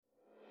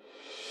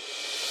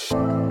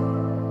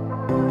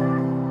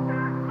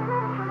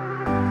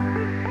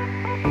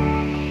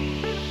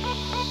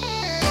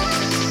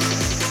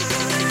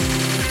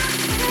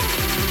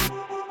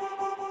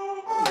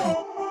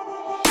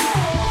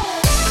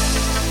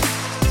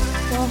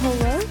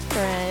Hello,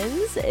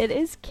 friends. It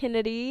is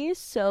Kennedy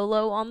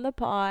solo on the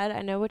pod.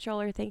 I know what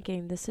y'all are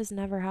thinking. This has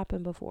never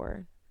happened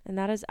before. And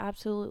that is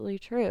absolutely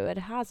true. It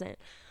hasn't.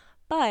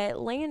 But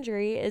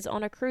Landry is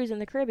on a cruise in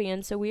the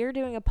Caribbean, so we are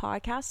doing a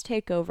podcast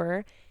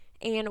takeover.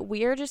 And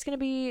we are just going to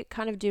be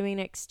kind of doing an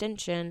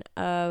extension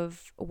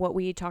of what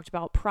we talked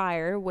about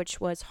prior, which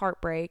was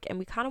heartbreak. And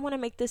we kind of want to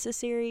make this a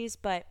series,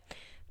 but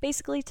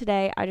basically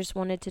today I just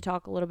wanted to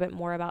talk a little bit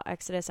more about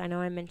Exodus. I know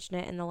I mentioned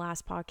it in the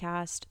last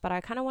podcast, but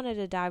I kind of wanted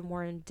to dive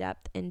more in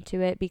depth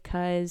into it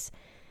because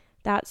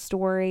that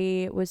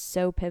story was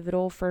so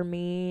pivotal for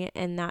me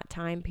in that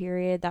time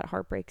period, that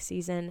heartbreak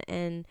season.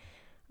 And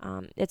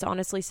it's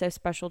honestly so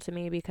special to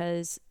me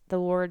because the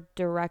Lord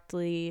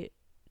directly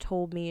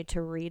told me to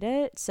read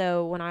it.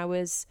 So when I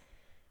was,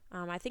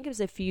 I think it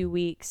was a few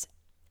weeks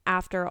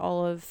after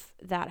all of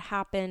that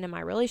happened and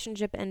my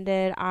relationship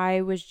ended,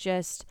 I was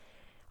just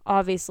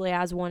obviously,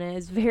 as one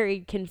is, very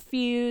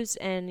confused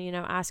and,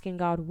 asking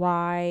God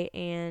why.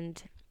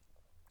 And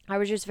I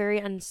was just very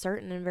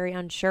uncertain and very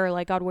unsure.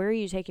 Like, God, where are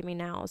you taking me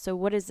now? So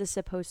what is this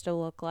supposed to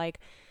look like?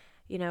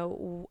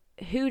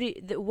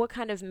 What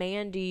kind of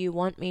man do you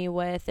want me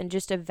with? And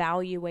just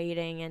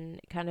evaluating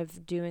and kind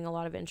of doing a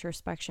lot of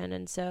introspection.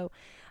 And so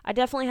I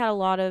definitely had a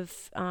lot of,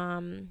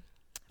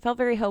 felt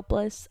very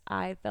hopeless.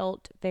 I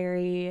felt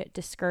very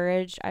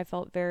discouraged. I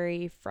felt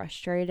very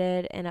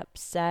frustrated and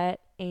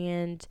upset.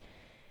 And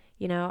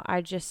I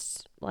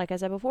just, like I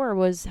said before,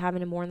 was having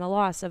to mourn the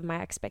loss of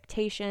my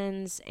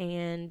expectations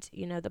and,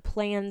 the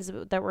plans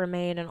that were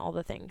made and all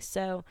the things.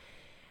 So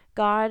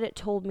God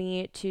told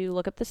me to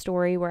look up the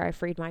story where I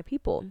freed my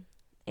people.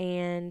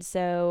 And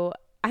so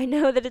I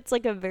know that it's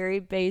like a very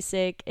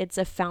basic, it's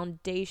a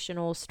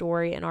foundational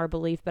story in our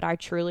belief, but I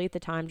truly at the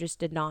time just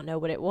did not know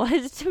what it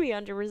was, to be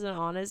 100%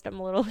 honest. I'm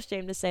a little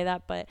ashamed to say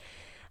that, but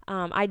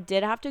I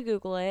did have to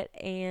Google it,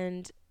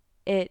 and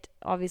it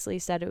obviously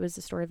said it was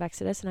the story of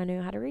Exodus, and I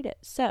knew how to read it.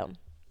 So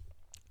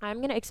I'm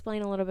going to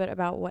explain a little bit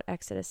about what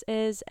Exodus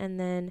is and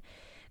then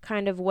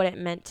kind of what it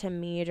meant to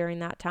me during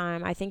that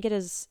time. I think it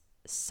is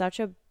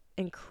such a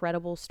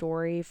incredible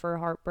story for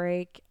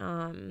heartbreak,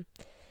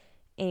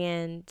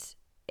 and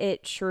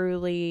it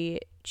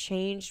truly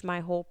changed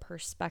my whole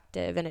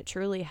perspective, and it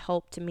truly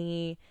helped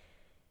me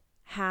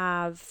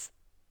have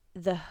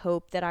the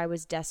hope that I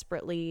was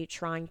desperately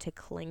trying to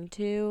cling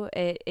to.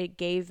 It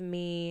gave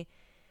me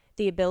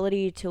the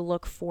ability to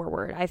look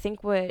forward. I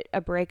think what a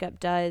breakup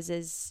does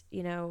is,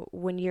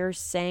 when you're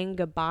saying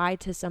goodbye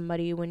to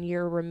somebody, when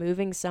you're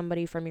removing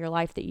somebody from your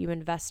life that you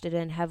invested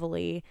in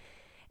heavily,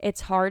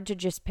 it's hard to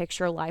just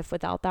picture life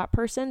without that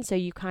person. So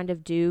you kind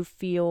of do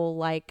feel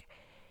like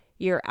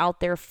you're out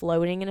there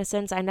floating in a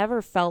sense. I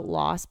never felt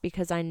lost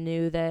because I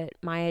knew that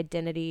my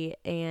identity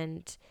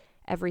and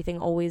everything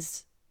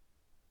always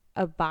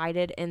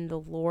abided in the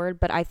Lord,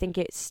 but I think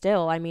it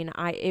still,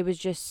 it was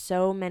just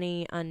so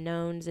many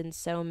unknowns and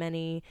so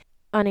many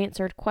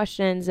unanswered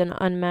questions and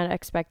unmet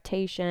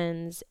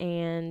expectations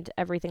and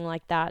everything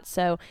like that.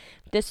 So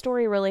this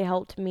story really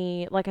helped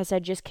me, like I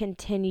said, just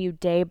continue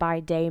day by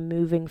day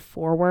moving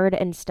forward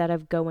instead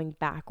of going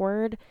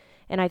backward.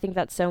 And I think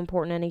that's so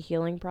important in a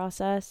healing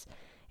process.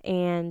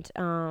 And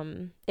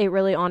it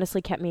really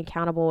honestly kept me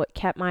accountable. It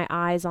kept my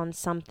eyes on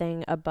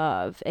something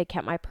above. It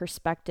kept my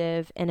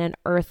perspective in an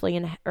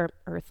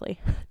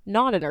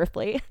not an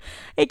earthly.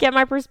 It kept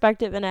my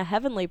perspective in a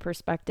heavenly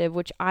perspective,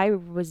 which I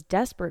was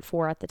desperate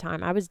for at the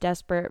time. I was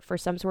desperate for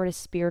some sort of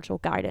spiritual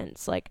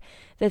guidance. Like,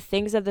 the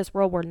things of this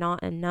world were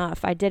not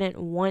enough. I didn't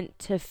want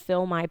to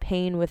fill my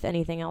pain with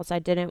anything else. I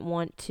didn't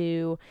want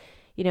to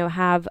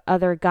have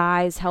other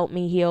guys help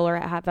me heal or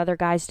have other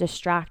guys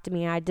distract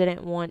me. I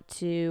didn't want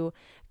to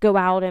go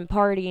out and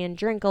party and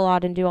drink a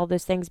lot and do all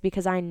those things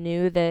because I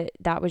knew that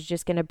that was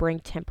just going to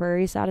bring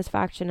temporary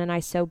satisfaction. And I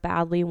so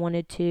badly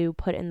wanted to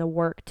put in the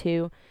work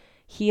to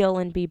heal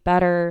and be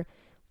better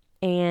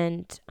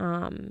and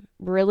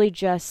really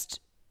just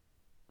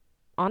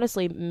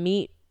honestly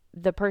meet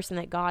the person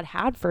that God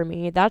had for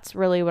me. That's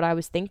really what I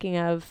was thinking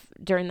of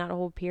during that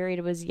whole period.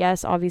 It was,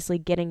 yes, obviously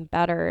getting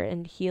better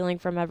and healing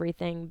from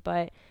everything,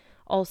 but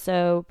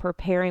also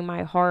preparing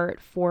my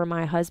heart for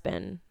my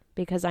husband,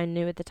 because I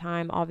knew at the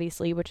time,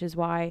 obviously, which is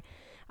why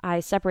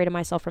I separated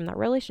myself from that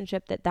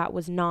relationship, that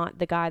was not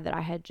the guy that I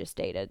had just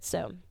dated.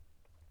 So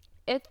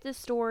it's the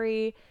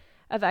story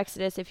of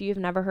Exodus. If you've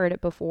never heard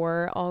it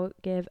before, I'll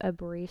give a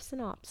brief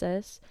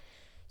synopsis.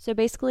 So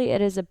basically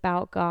it is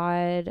about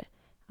God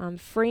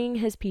freeing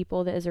his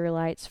people, the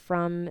Israelites,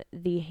 from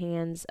the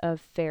hands of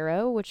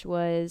Pharaoh, which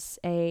was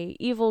a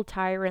evil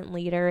tyrant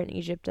leader in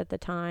Egypt at the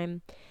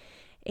time.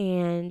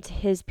 And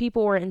his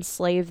people were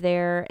enslaved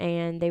there,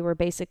 and they were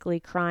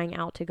basically crying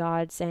out to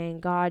God,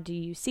 saying, God, do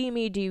you see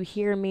me? Do you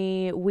hear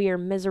me? We are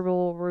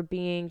miserable. We're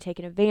being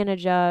taken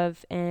advantage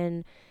of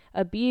and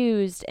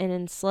abused and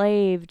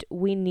enslaved.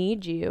 We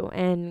need you.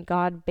 And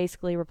God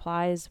basically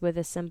replies with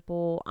a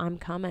simple, I'm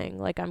coming.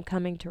 Like, I'm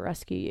coming to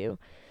rescue you.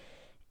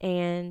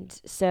 And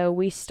so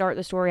we start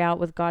the story out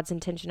with God's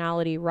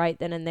intentionality right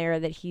then and there,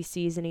 that he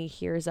sees and he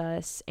hears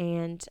us.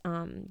 And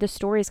the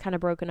story is kind of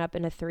broken up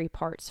into 3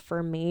 parts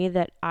for me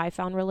that I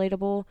found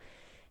relatable.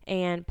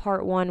 And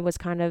part 1 was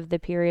kind of the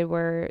period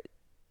where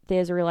the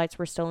Israelites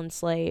were still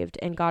enslaved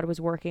and God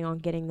was working on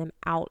getting them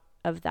out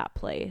of that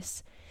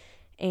place.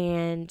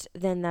 And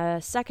then the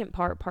second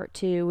part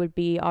 2, would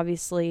be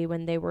obviously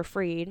when they were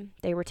freed.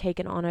 They were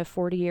taken on a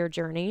 40-year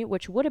journey,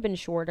 which would have been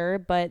shorter,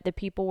 but the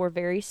people were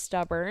very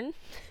stubborn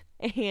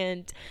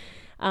and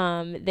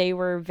they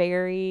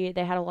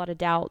had a lot of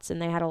doubts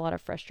and they had a lot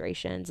of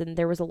frustrations and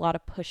there was a lot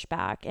of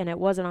pushback, and it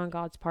wasn't on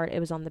God's part,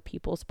 it was on the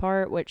people's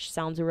part, which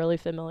sounds really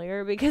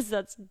familiar because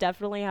that's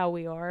definitely how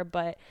we are.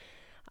 But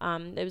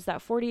it was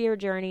that 40-year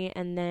journey,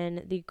 and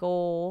then the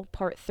goal,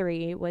 part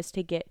 3, was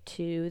to get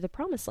to the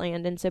promised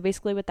land. And so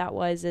basically what that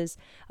was is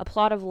a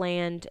plot of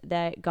land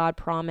that God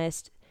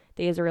promised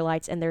the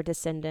Israelites and their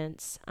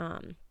descendants,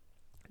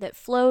 that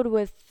flowed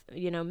with,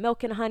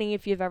 milk and honey,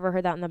 if you've ever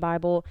heard that in the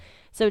Bible.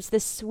 So it's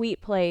this sweet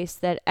place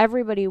that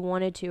everybody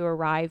wanted to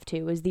arrive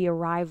to, is the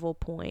arrival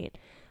point.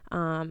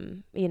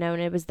 And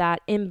it was that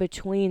in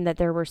between that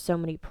there were so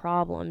many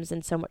problems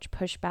and so much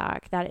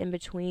pushback. That in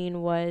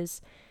between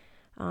was,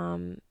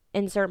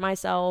 insert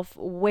myself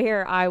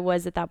where I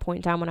was at that point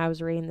in time when I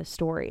was reading the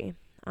story.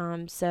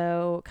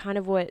 So kind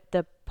of what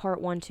the part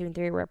 1, 2, and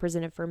 3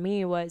 represented for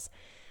me was,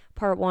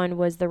 part 1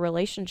 was the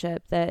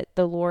relationship that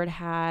the Lord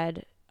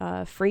had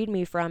freed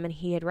me from and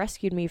he had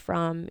rescued me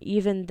from,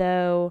 even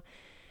though,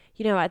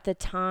 at the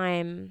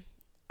time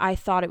I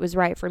thought it was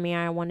right for me.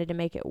 I wanted to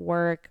make it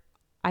work.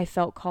 I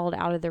felt called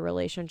out of the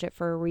relationship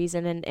for a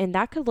reason. And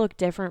that could look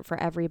different for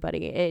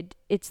everybody.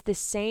 It's the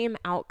same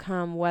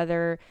outcome,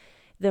 whether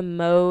the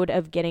mode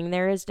of getting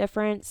there is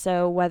different.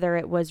 So whether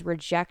it was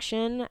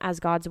rejection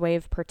as God's way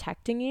of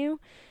protecting you,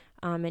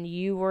 and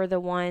you were the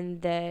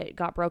one that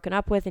got broken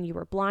up with and you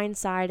were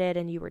blindsided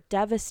and you were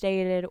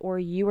devastated, or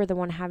you were the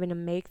one having to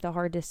make the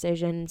hard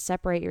decision,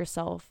 separate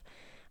yourself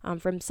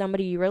from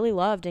somebody you really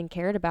loved and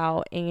cared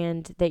about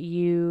and that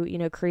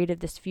you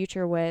created this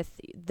future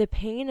with, the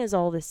pain is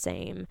all the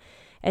same.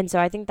 And so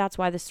I think that's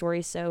why the story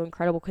is so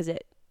incredible, because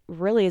it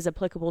really is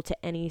applicable to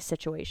any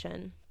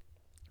situation.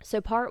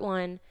 So part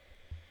 1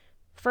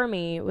 for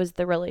me was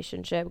the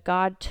relationship.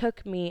 God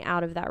took me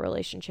out of that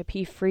relationship.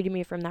 He freed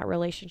me from that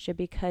relationship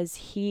because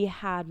he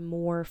had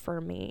more for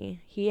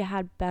me. He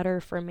had better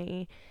for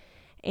me.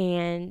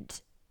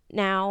 And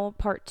now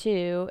part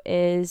 2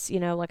 is,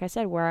 like I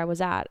said, where I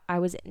was at. I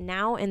was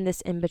now in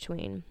this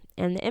in-between.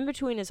 And the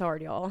in-between is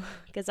hard, y'all,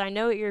 because I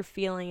know what you're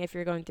feeling if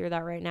you're going through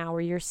that right now,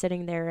 where you're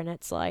sitting there and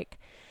it's like,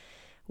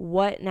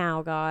 what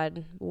now,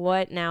 God?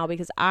 What now?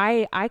 Because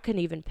I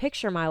couldn't even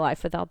picture my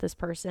life without this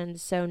person.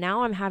 So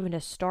now I'm having to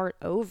start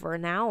over.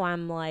 Now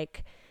I'm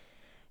like,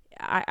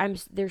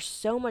 there's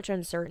so much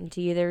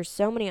uncertainty. There's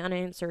so many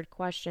unanswered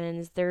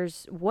questions.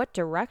 There's, what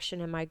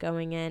direction am I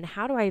going in?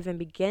 How do I even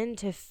begin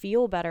to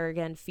feel better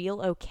again,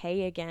 feel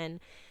okay again?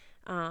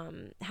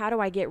 How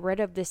do I get rid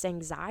of this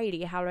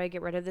anxiety? How do I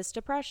get rid of this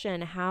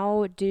depression?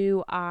 How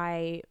do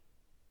I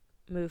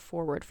move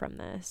forward from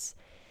this?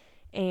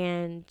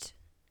 And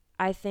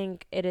I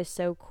think it is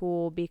so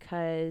cool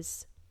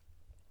because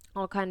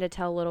I'll kind of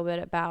tell a little bit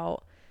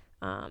about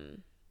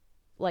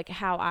like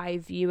how I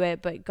view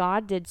it, but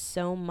God did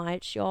so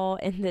much, y'all,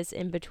 in this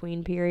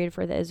in-between period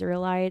for the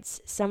Israelites.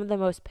 Some of the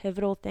most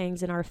pivotal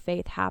things in our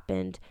faith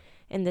happened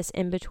in this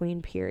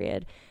in-between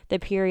period, the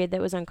period that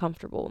was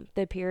uncomfortable,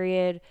 the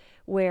period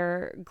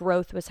where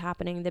growth was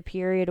happening, the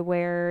period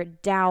where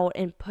doubt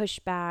and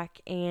pushback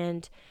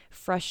and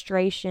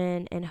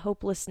frustration and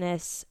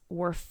hopelessness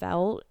were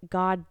felt.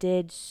 God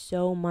did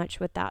so much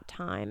with that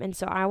time. And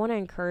so I want to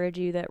encourage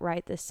you that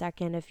right this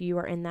second, if you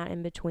are in that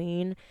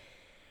in-between,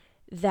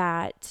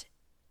 that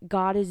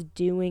God is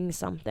doing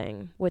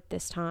something with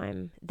this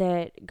time,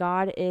 that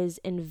God is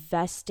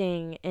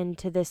investing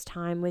into this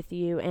time with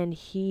you, and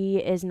he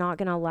is not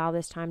going to allow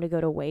this time to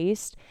go to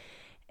waste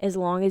as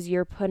long as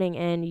you're putting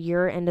in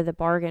your end of the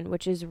bargain,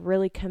 which is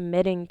really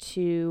committing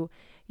to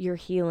your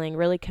healing,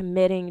 really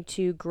committing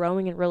to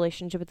growing in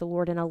relationship with the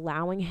Lord and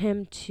allowing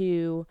him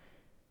to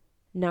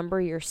number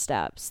your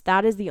steps.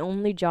 That is the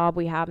only job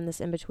we have in this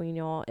in-between,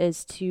 y'all,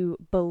 is to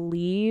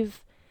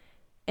believe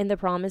in the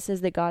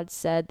promises that God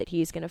said that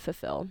he's going to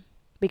fulfill,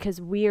 because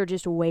we are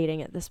just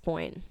waiting at this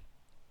point.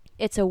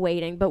 It's a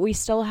waiting, but we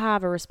still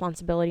have a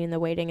responsibility in the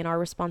waiting, and our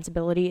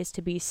responsibility is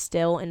to be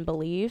still and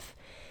believe.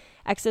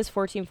 Exodus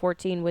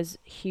 14:14 was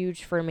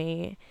huge for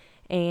me,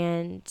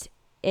 and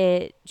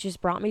it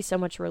just brought me so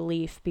much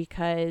relief,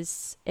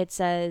 because it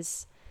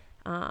says,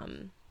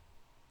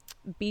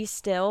 be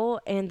still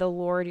and the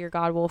Lord your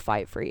God will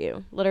fight for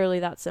you. Literally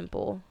that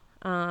simple.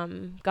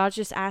 God's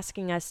just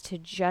asking us to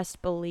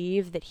just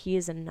believe that he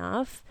is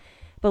enough,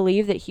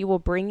 Believe that he will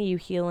bring you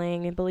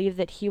healing, and believe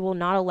that he will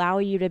not allow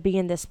you to be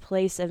in this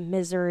place of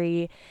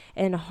misery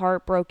and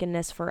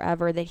heartbrokenness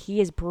forever, that he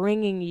is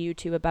bringing you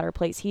to a better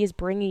place. He is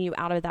bringing you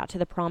out of that to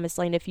the promised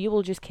land. If you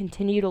will just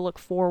continue to look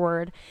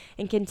forward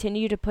and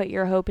continue to put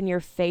your hope and your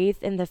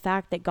faith in the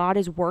fact that God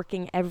is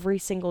working every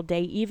single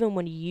day, even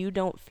when you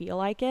don't feel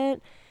like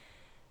it,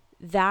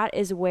 that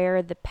is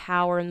where the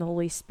power and the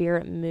Holy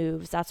Spirit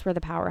moves. That's where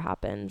the power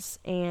happens.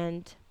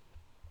 And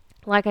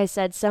like I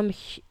said, some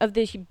of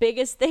the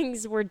biggest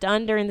things were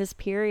done during this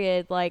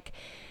period, like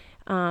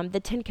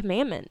the 10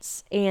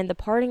 Commandments and the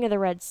parting of the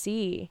Red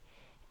Sea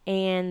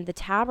and the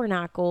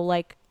tabernacle.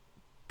 Like,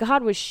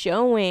 God was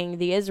showing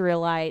the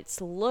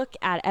Israelites, look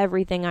at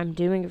everything I'm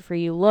doing for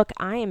you. Look,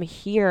 I am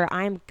here.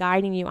 I'm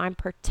guiding you. I'm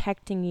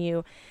protecting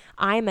you.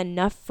 I'm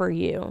enough for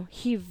you.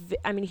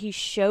 He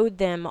showed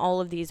them all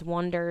of these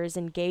wonders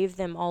and gave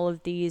them all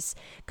of these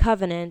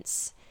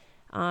covenants,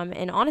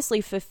 and honestly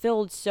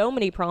fulfilled so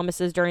many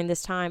promises during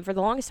this time. For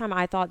the longest time,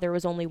 I thought there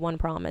was only one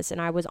promise, and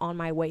I was on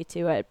my way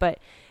to it. But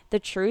the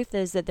truth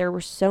is that there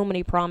were so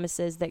many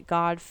promises that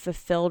God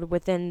fulfilled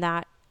within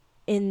that,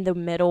 in the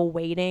middle,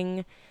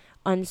 waiting,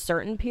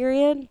 uncertain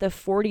period, the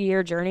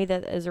 40-year journey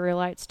that the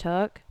Israelites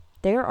took.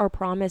 There are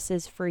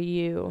promises for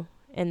you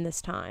in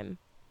this time.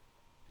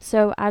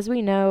 So as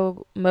we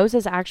know,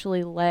 Moses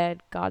actually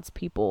led God's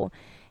people,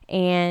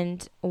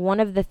 and one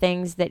of the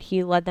things that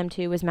he led them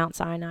to was Mount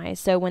Sinai.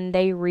 So when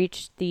they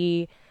reached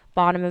the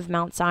bottom of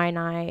Mount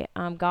Sinai,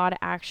 God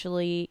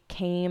actually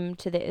came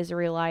to the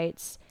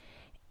Israelites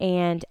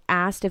and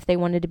asked if they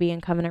wanted to be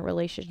in covenant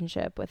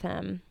relationship with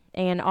him.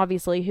 And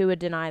obviously, who would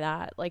deny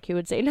that? Like, who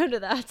would say no to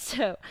that?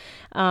 So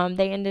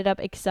they ended up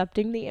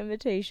accepting the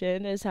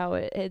invitation, is how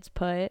it's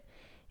put.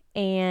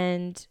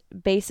 And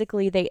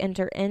basically, they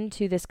enter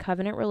into this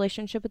covenant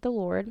relationship with the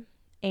Lord.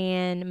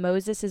 And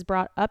Moses is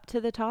brought up to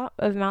the top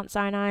of Mount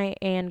Sinai,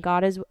 and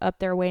God is up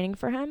there waiting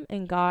for him.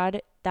 And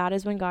that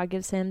is when God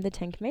gives him the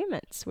 10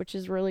 Commandments, which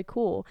is really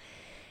cool.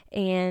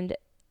 And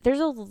there's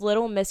a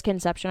little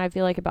misconception, I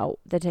feel like, about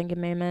the 10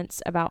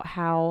 Commandments, about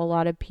how a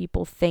lot of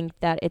people think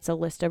that it's a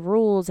list of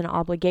rules and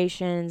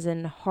obligations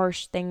and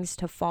harsh things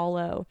to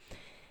follow.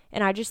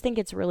 And I just think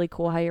it's really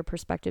cool how your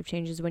perspective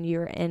changes when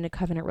you're in a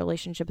covenant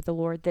relationship with the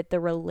Lord, that the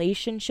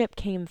relationship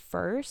came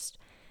first,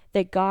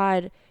 that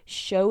God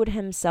showed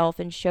himself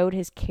and showed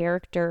his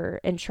character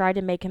and tried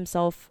to make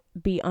himself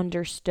be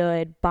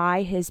understood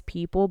by his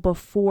people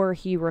before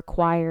he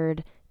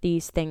required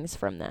these things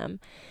from them.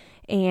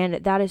 And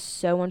that is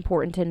so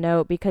important to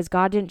note, because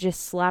God didn't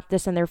just slap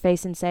this in their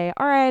face and say,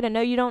 all right, I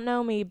know you don't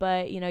know me,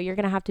 but you're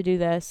going to have to do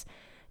this.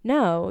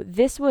 No,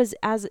 this was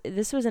as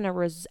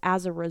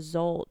a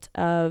result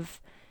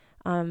of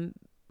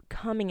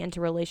coming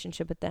into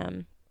relationship with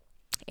them.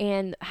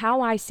 And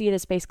how I see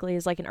this basically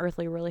is like an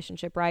earthly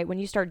relationship, right? When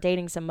you start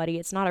dating somebody,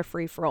 it's not a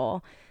free for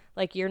all.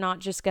 Like, you're not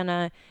just going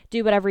to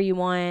do whatever you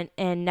want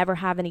and never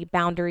have any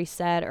boundaries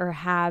set or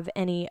have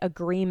any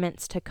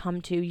agreements to come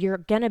to. You're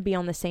going to be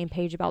on the same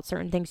page about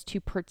certain things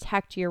to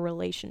protect your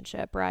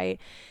relationship, right?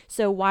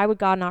 So why would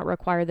God not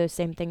require those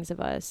same things of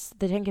us?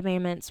 The 10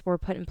 Commandments were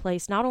put in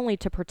place not only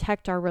to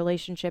protect our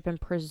relationship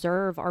and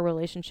preserve our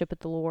relationship with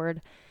the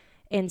Lord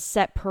and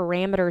set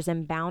parameters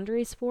and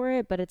boundaries for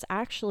it, but it's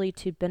actually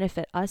to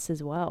benefit us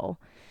as well.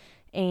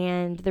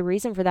 And the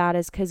reason for that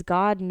is because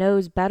God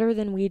knows better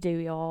than we do,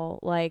 y'all,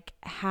 like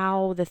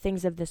how the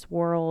things of this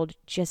world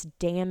just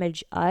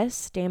damage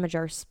us, damage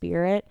our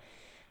spirit,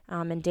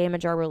 and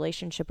damage our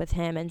relationship with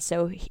him. And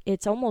so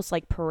it's almost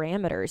like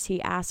parameters.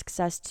 He asks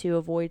us to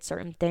avoid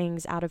certain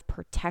things out of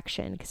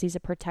protection, because he's a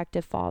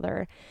protective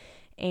father.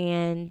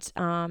 And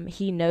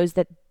he knows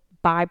that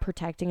by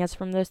protecting us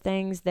from those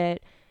things,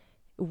 that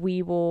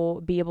we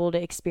will be able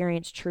to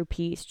experience true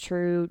peace,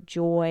 true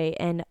joy,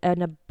 and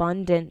an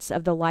abundance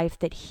of the life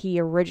that he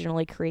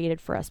originally created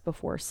for us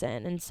before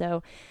sin. And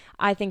so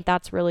I think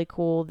that's really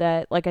cool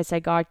that, like I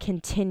said, God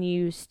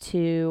continues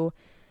to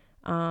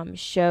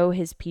show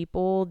his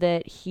people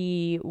that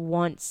he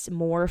wants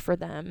more for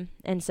them.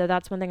 And so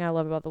that's one thing I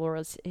love about the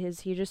Lord is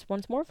he just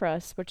wants more for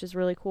us, which is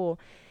really cool.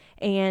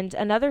 And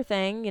another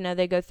thing,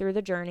 they go through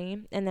the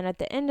journey, and then at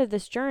the end of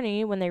this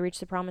journey, when they reach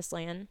the promised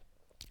land,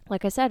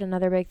 like I said,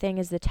 another big thing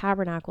is the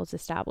tabernacle is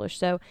established.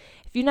 So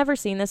if you've never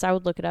seen this, I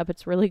would look it up.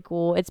 It's really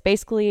cool. It's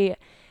basically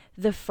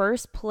the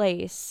first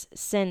place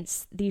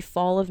since the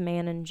fall of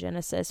man in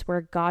Genesis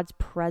where God's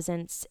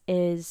presence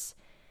is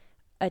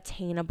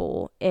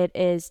attainable. It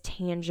is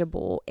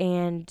tangible,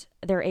 and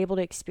they're able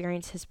to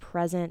experience his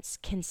presence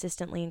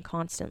consistently and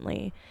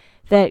constantly.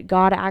 That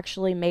God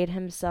actually made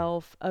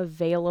himself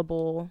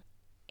available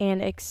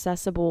and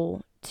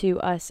accessible to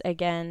us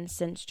again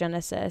since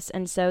Genesis.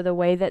 And so the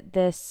way that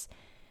this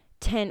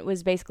tent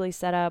was basically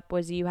set up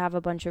was you have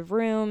a bunch of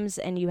rooms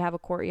and you have a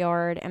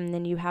courtyard, and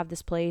then you have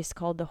this place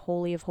called the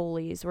Holy of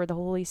Holies, where the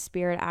Holy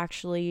Spirit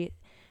actually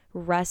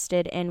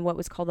rested in what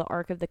was called the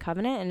Ark of the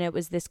Covenant, and it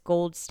was this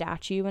gold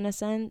statue in a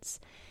sense.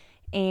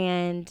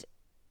 And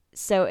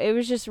so it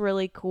was just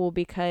really cool,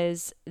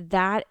 because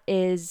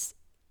those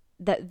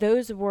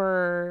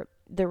were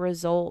the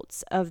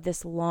results of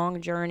this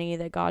long journey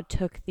that God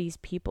took these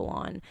people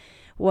on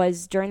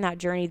was during that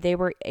journey, they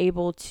were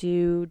able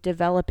to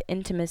develop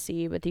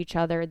intimacy with each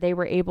other. They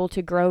were able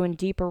to grow in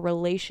deeper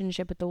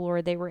relationship with the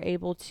Lord. They were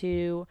able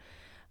to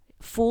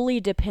fully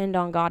depend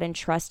on God and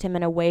trust him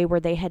in a way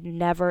where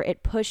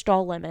it pushed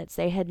all limits.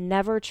 They had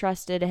never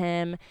trusted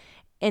him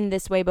in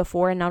this way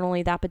before. And not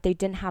only that, but they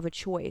didn't have a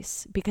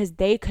choice because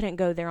they couldn't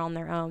go there on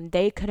their own.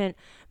 They couldn't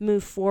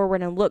move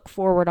forward and look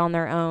forward on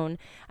their own.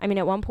 I mean,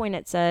 at one point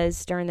it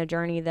says during the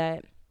journey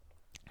that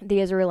the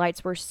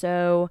Israelites were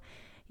so,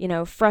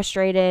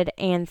 frustrated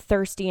and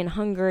thirsty and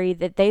hungry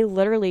that they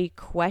literally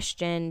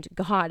questioned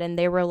God, and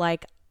they were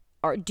like,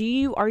 are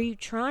you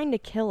trying to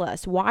kill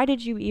us? Why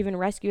did you even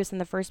rescue us in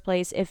the first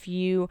place if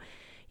you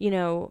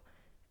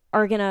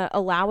are going to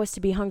allow us to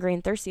be hungry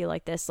and thirsty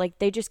like this? Like,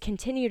 they just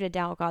continue to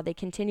doubt God. They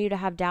continue to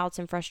have doubts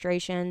and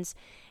frustrations,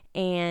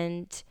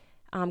 and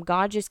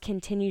God just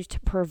continues to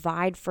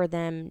provide for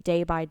them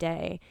day by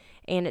day.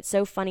 And it's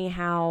so funny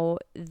how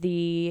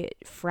the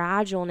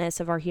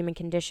fragileness of our human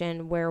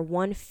condition, where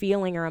one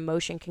feeling or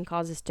emotion can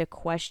cause us to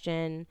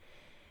question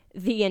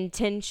the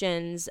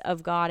intentions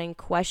of God and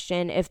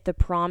question if the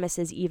promise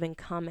is even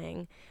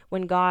coming.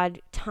 When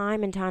God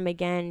time and time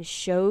again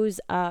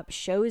shows up,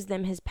 shows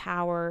them his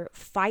power,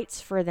 fights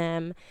for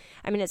them.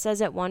 I mean, it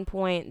says at one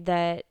point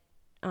that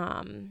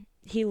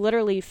he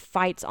literally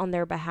fights on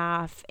their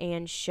behalf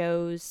and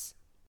shows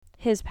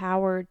his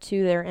power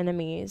to their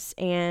enemies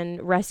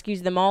and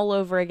rescues them all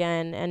over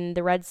again. And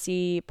the Red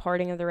Sea,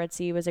 parting of the Red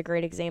Sea was a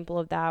great example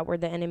of that, where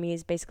the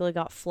enemies basically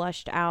got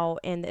flushed out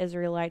and the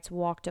Israelites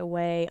walked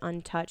away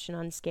untouched and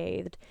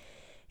unscathed.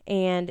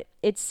 And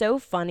it's so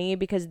funny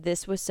because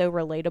this was so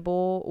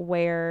relatable,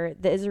 where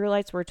the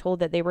Israelites were told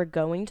that they were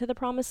going to the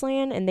promised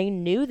land and they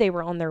knew they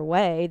were on their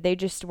way. They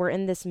just were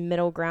in this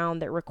middle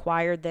ground that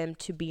required them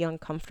to be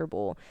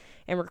uncomfortable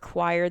and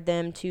required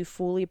them to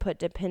fully put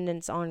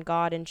dependence on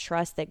God and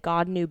trust that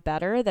God knew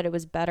better, that it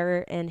was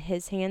better in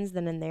his hands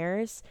than in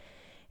theirs.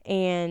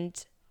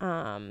 And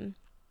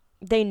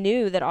they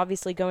knew that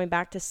obviously going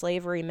back to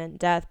slavery meant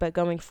death, but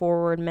going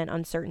forward meant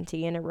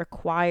uncertainty, and it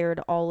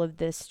required all of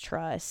this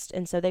trust.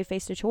 And so they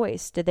faced a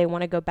choice. Did they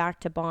want to go back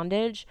to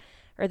bondage,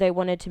 or they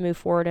wanted to move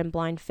forward in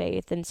blind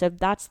faith? And so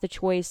that's the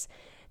choice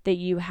that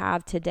you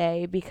have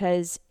today,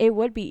 because it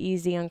would be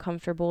easy and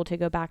comfortable to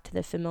go back to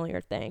the familiar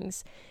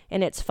things.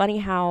 And it's funny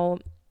how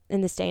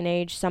in this day and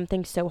age,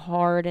 something so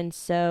hard and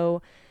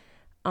so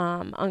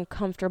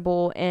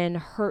uncomfortable and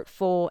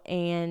hurtful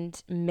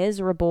and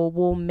miserable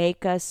will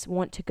make us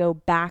want to go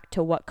back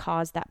to what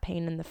caused that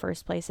pain in the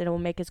first place. It will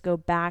make us go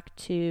back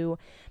to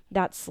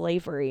that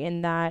slavery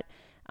and that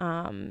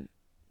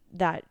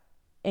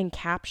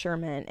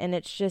encapturement. And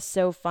it's just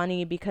so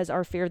funny because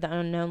our fear of the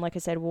unknown, like I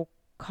said, will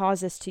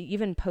cause us to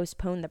even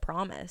postpone the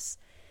promise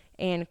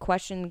and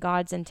question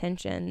God's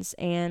intentions.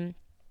 And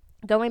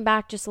going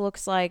back just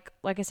looks like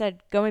I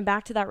said, going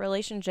back to that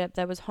relationship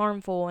that was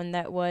harmful and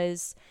that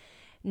was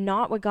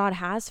not what God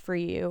has for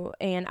you.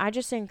 And I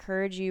just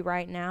encourage you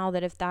right now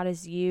that if that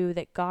is you,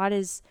 that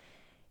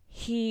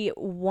he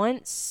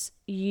wants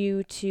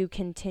you to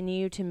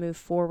continue to move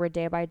forward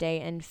day by day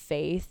in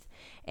faith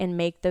and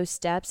make those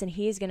steps. And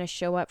he is going to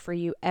show up for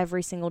you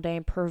every single day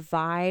and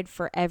provide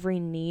for every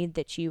need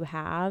that you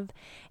have.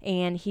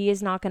 And he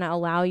is not going to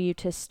allow you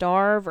to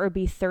starve or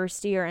be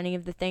thirsty or any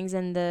of the things.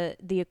 And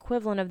the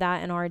equivalent of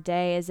that in our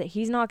day is that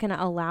he's not going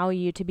to allow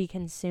you to be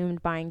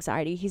consumed by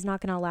anxiety. He's not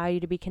going to allow you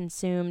to be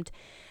consumed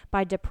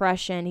by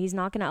depression. He's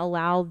not going to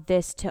allow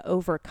this to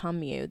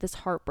overcome you, this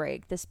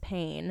heartbreak, this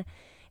pain.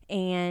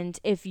 And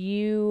if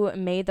you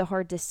made the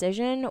hard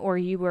decision or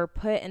you were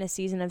put in a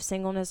season of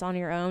singleness on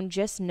your own,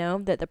 just know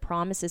that the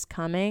promise is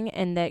coming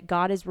and that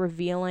God is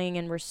revealing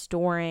and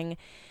restoring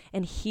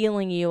and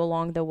healing you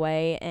along the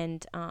way.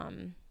 And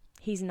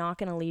he's not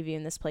going to leave you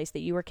in this place,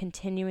 that you are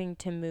continuing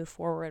to move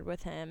forward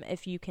with him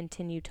if you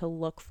continue to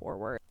look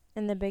forward.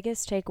 And the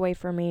biggest takeaway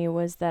for me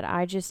was that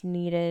I just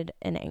needed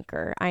an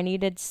anchor. I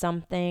needed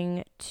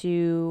something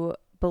to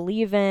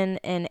believe in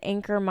and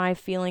anchor my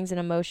feelings and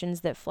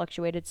emotions that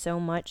fluctuated so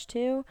much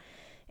to.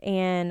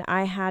 And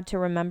I had to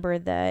remember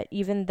that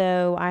even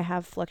though I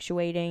have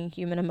fluctuating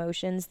human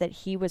emotions, that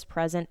he was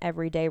present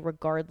every day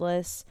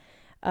regardless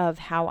of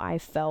how I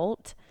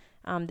felt,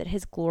 that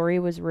his glory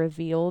was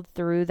revealed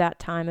through that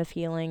time of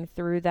healing,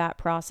 through that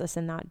process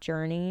and that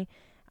journey.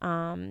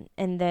 And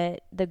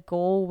that the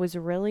goal was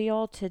really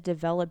all to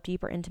develop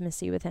deeper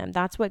intimacy with him.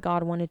 That's what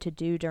God wanted to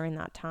do during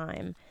that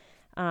time.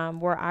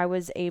 Where I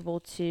was able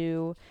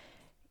to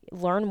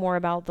learn more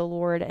about the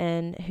Lord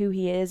and who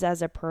he is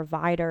as a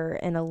provider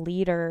and a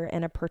leader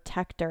and a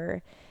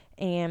protector,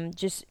 and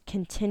just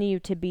continue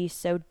to be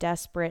so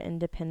desperate and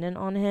dependent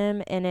on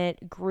him. And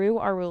it grew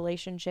our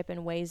relationship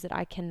in ways that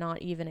I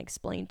cannot even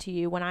explain to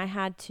you. When I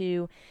had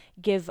to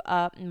give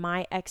up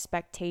my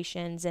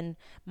expectations and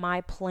my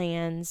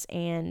plans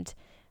and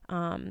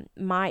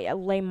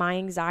lay my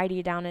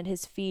anxiety down at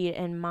his feet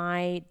and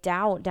my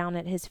doubt down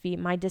at his feet,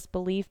 my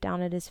disbelief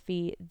down at his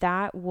feet.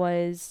 That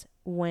was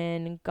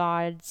when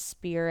God's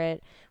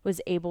Spirit was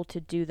able to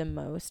do the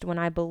most, when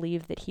I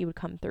believed that he would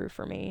come through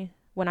for me,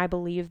 when I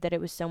believed that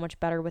it was so much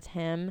better with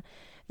him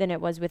than it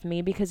was with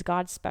me, because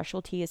God's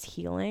specialty is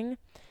healing.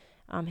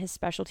 His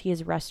specialty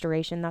is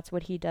restoration. That's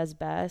what he does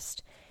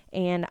best.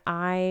 And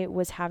I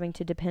was having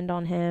to depend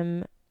on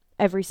him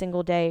every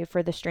single day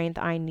for the strength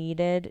I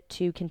needed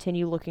to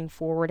continue looking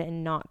forward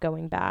and not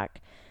going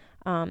back.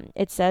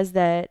 It says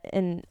that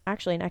in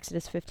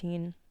Exodus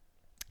 15,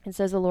 it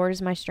says, "The Lord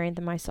is my strength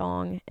and my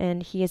song,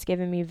 and he has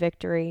given me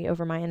victory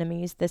over my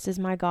enemies. This is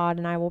my God,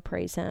 and I will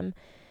praise him.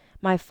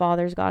 My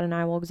father's God, and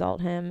I will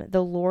exalt him.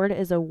 The Lord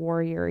is a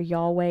warrior.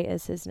 Yahweh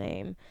is his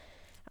name."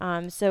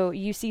 So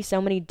you see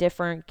so many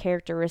different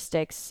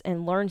characteristics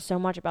and learn so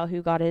much about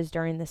who God is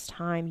during this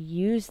time.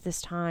 Use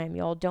this time,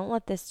 y'all. Don't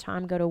let this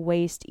time go to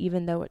waste,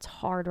 even though it's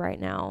hard right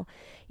now.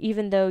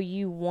 Even though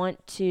you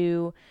want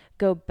to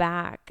go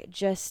back,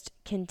 just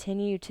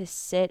continue to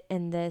sit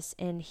in this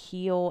and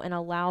heal and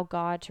allow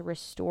God to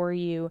restore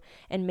you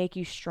and make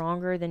you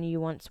stronger than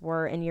you once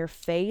were in your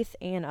faith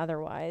and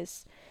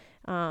otherwise.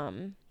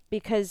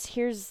 Because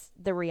here's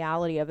the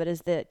reality of it,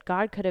 is that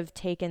God could have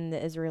taken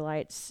the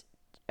Israelites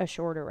a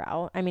shorter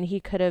route. I mean, he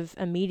could have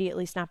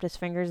immediately snapped his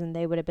fingers and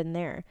they would have been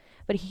there.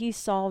 But he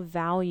saw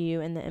value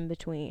in the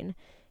in-between.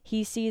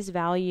 He sees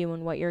value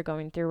in what you're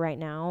going through right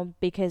now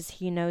because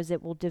he knows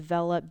it will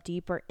develop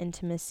deeper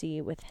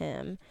intimacy with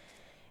him.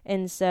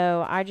 And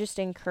so I just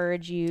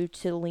encourage you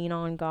to lean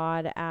on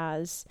God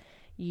as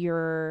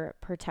your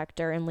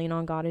protector and lean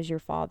on God as your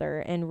father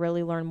and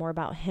really learn more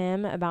about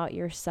him, about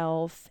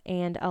yourself,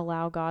 and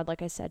allow God,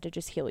 like I said, to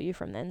just heal you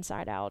from the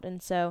inside out.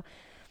 And so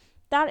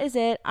that is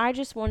it. I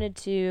just wanted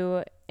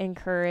to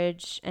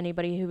encourage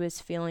anybody who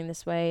is feeling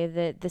this way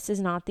that this is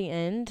not the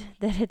end,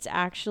 that it's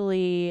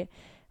actually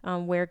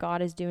where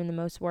God is doing the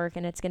most work,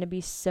 and it's going to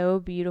be so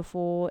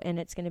beautiful and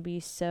it's going to be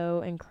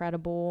so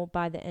incredible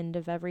by the end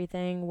of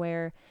everything,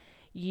 where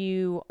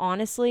you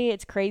honestly,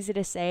 it's crazy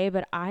to say,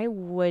 but I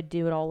would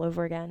do it all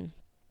over again.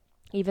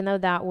 Even though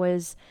that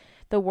was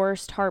the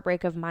worst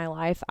heartbreak of my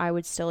life, I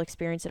would still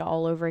experience it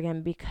all over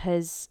again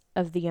because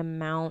of the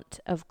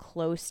amount of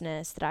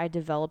closeness that I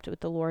developed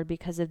with the Lord,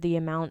 because of the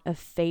amount of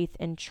faith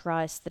and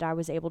trust that I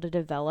was able to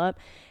develop.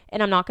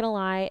 And I'm not going to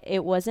lie,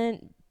 it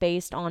wasn't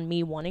based on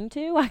me wanting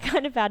to. I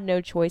kind of had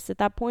no choice at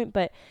that point,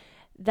 but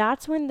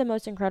that's when the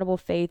most incredible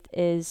faith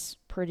is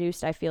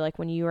produced, I feel like,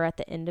 when you are at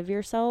the end of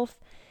yourself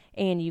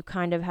and you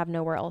kind of have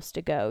nowhere else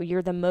to go.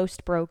 You're the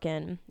most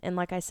broken. And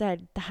like I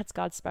said, that's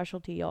God's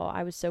specialty, y'all.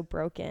 I was so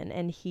broken,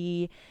 and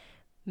he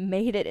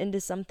made it into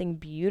something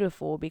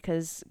beautiful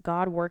because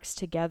God works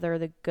together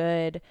the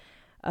good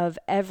of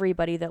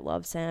everybody that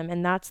loves him.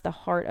 And that's the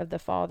heart of the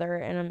Father.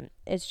 And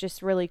it's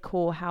just really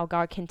cool how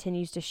God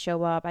continues to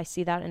show up. I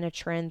see that in a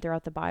trend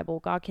throughout the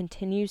Bible. God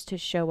continues to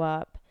show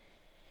up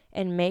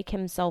and make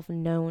himself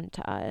known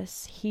to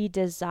us. He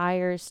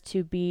desires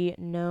to be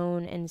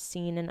known and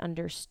seen and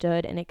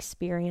understood and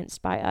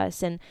experienced by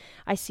us. And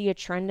I see a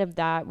trend of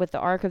that with the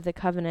Ark of the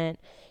Covenant,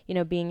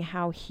 being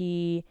how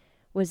he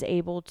was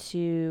able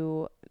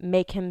to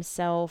make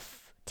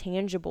himself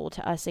tangible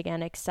to us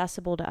again,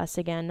 accessible to us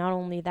again. Not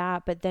only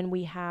that, but then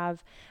we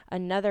have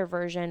another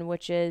version,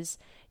 which is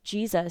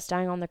Jesus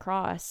dying on the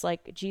cross.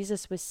 Like,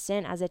 Jesus was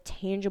sent as a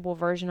tangible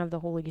version of the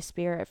Holy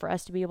Spirit for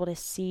us to be able to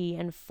see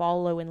and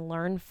follow and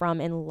learn from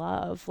and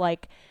love.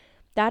 Like,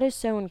 that is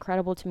so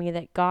incredible to me,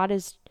 that God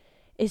is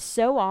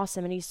so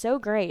awesome and he's so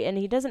great, and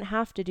he doesn't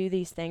have to do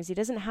these things. He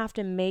doesn't have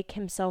to make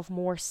himself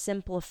more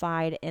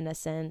simplified, in a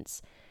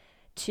sense,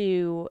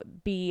 to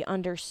be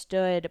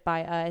understood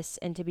by us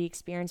and to be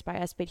experienced by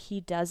us, but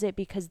he does it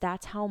because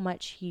that's how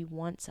much he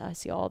wants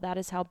us, y'all. That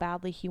is how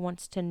badly he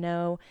wants to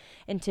know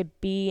and to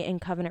be in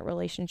covenant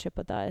relationship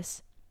with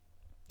us.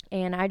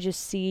 And I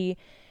just see,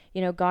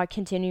 God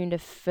continuing to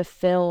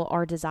fulfill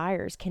our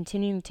desires,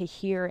 continuing to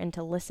hear and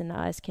to listen to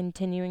us,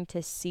 continuing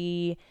to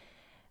see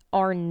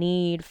our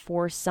need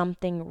for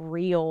something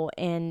real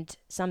and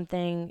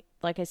something,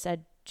 like I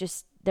said,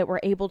 just that we're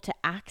able to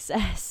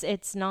access.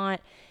 It's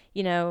not,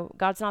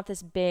 God's not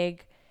this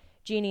big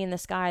genie in the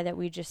sky that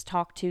we just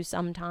talk to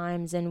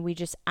sometimes and we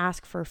just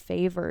ask for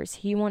favors.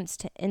 He wants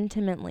to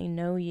intimately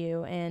know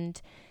you, and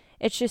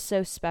it's just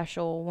so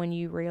special when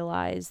you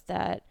realize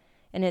that,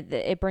 and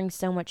it brings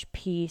so much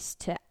peace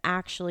to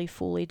actually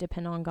fully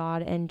depend on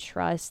God and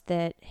trust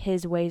that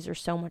his ways are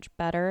so much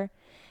better.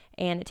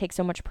 And it takes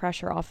so much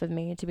pressure off of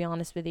me, to be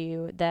honest with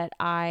you, that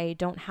I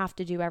don't have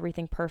to do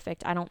everything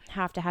perfect. I don't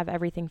have to have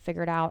everything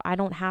figured out. I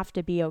don't have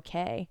to be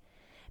okay,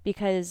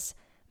 because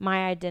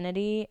my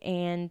identity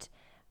and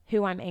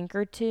who I'm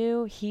anchored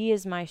to, he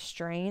is my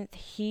strength.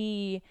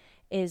 He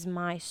is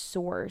my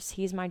source.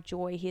 He's my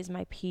joy. He is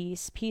my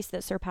peace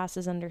that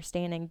surpasses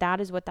understanding. That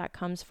is what that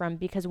comes from,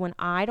 because when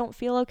I don't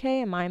feel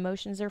okay and my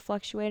emotions are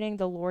fluctuating,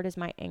 the Lord is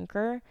my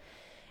anchor.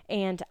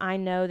 And I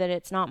know that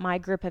it's not my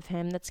grip of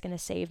him that's going to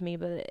save me,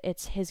 but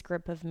it's his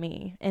grip of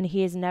me. And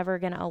he is never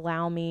going to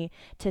allow me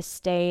to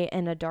stay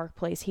in a dark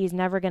place. He's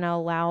never going to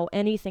allow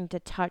anything to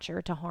touch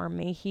or to harm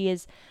me. He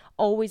is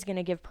always going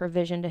to give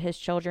provision to his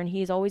children.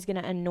 He's always going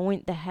to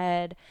anoint the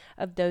head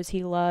of those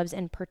he loves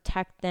and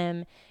protect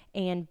them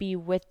and be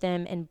with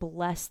them and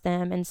bless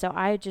them. And so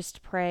I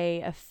just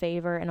pray a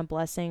favor and a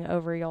blessing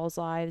over y'all's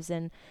lives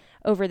and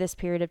over this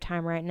period of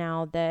time right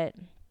now, that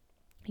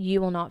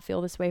you will not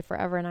feel this way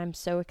forever. And I'm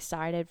so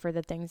excited for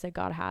the things that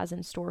God has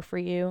in store for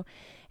you.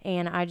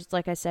 And I just,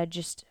 like I said,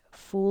 just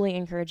fully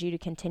encourage you to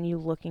continue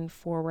looking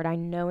forward. I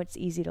know it's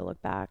easy to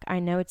look back. I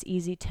know it's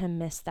easy to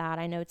miss that.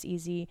 I know it's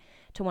easy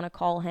to want to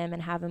call him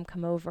and have him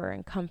come over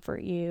and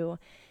comfort you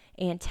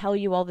and tell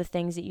you all the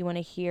things that you want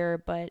to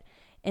hear. But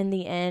in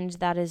the end,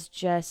 that is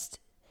just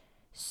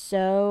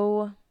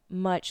so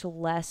much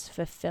less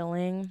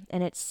fulfilling,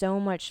 and it's so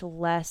much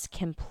less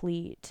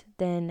complete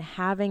than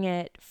having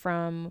it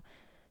from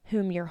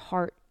whom your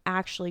heart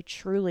actually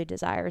truly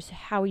desires,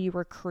 how you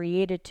were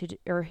created to,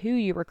 or who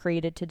you were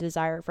created to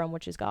desire it from,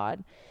 which is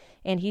God.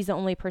 And he's the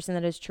only person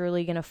that is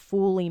truly going to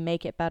fully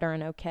make it better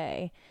and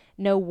okay.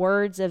 No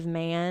words of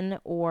man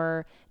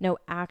or no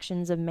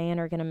actions of man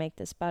are going to make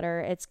this better.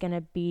 It's going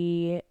to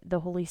be the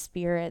Holy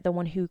Spirit, the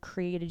one who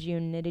created you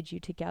and knitted you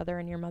together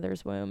in your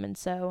mother's womb. And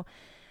so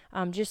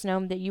just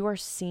know that you are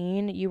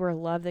seen, you are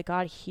loved, that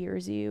God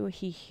hears you.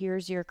 He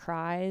hears your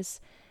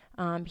cries.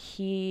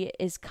 He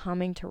is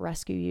coming to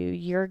rescue you.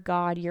 Your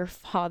God, your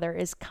Father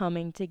is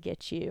coming to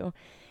get you.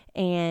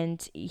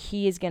 And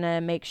he is going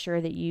to make sure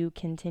that you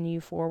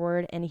continue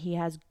forward, and he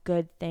has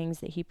good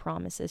things that he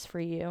promises for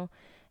you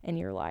in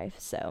your life.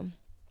 So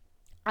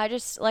I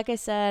just, like I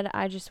said,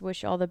 I just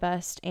wish you all the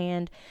best.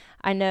 And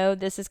I know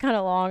this is kind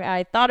of long.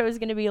 I thought it was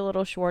going to be a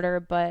little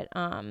shorter, but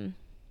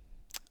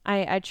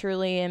I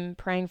truly am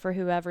praying for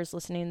whoever's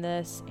listening to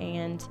this.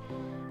 And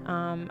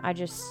I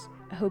just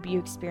hope you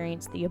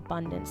experience the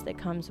abundance that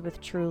comes with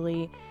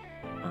truly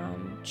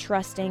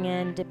trusting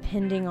in,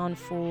 depending on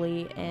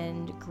fully,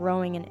 and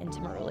growing an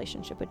intimate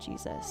relationship with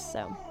Jesus.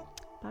 So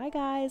bye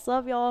guys,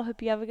 love y'all,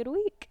 hope you have a good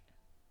week.